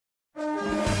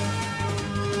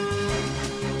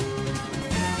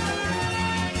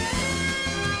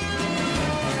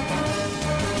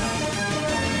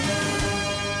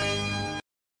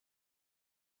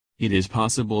It is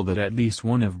possible that at least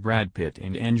one of Brad Pitt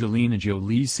and Angelina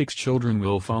Jolie's 6 children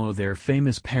will follow their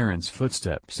famous parents'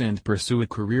 footsteps and pursue a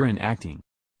career in acting.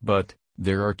 But,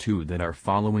 there are 2 that are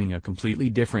following a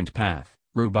completely different path: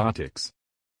 robotics.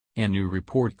 A new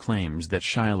report claims that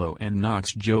Shiloh and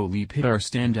Knox Jolie Pitt are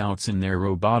standouts in their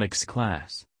robotics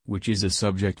class, which is a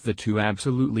subject the 2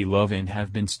 absolutely love and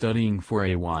have been studying for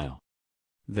a while.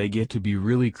 They get to be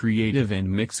really creative and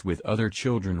mix with other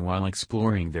children while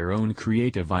exploring their own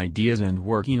creative ideas and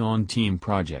working on team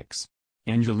projects.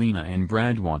 Angelina and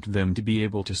Brad want them to be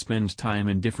able to spend time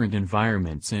in different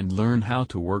environments and learn how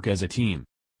to work as a team.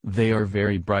 They are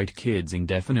very bright kids and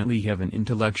definitely have an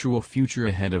intellectual future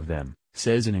ahead of them,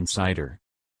 says an insider.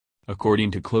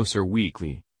 According to Closer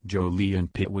Weekly, Jolie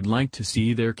and Pitt would like to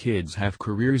see their kids have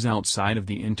careers outside of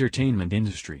the entertainment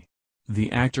industry.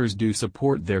 The actors do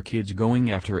support their kids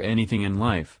going after anything in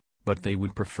life, but they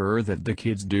would prefer that the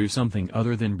kids do something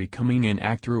other than becoming an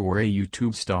actor or a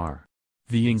YouTube star.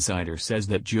 The insider says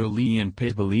that Jolie and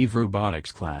Pitt believe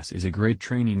robotics class is a great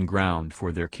training ground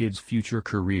for their kids' future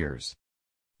careers.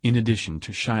 In addition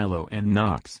to Shiloh and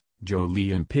Knox,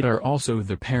 Jolie and Pitt are also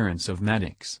the parents of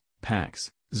Maddox, Pax,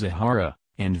 Zahara,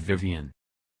 and Vivian.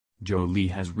 Jolie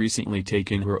has recently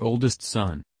taken her oldest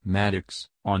son, Maddox,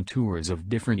 on tours of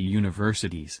different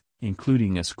universities,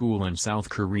 including a school in South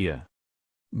Korea.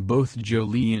 Both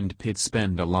Jolie and Pitt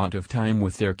spend a lot of time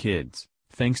with their kids,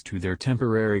 thanks to their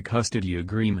temporary custody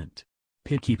agreement.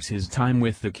 Pitt keeps his time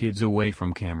with the kids away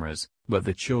from cameras, but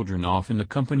the children often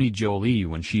accompany Jolie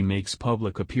when she makes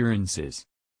public appearances.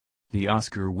 The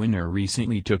Oscar winner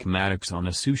recently took Maddox on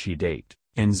a sushi date,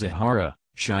 and Zahara,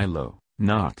 Shiloh,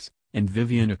 Knox, and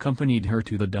Vivian accompanied her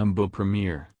to the Dumbo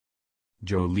premiere.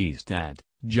 Jolie's dad,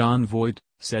 John Voight,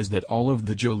 says that all of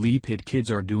the Jolie-Pitt kids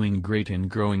are doing great and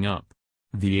growing up.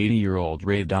 The 80-year-old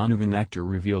Ray Donovan actor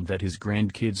revealed that his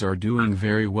grandkids are doing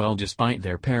very well despite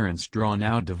their parents'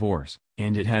 drawn-out divorce,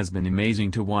 and it has been amazing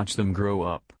to watch them grow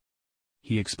up.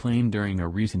 He explained during a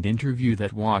recent interview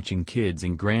that watching kids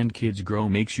and grandkids grow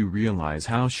makes you realize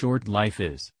how short life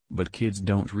is, but kids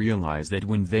don't realize that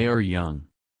when they are young.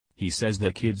 He says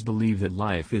that kids believe that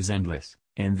life is endless,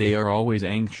 and they are always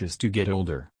anxious to get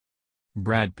older.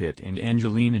 Brad Pitt and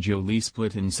Angelina Jolie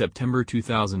split in September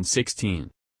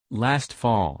 2016. Last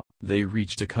fall, they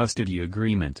reached a custody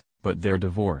agreement, but their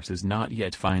divorce is not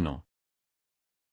yet final.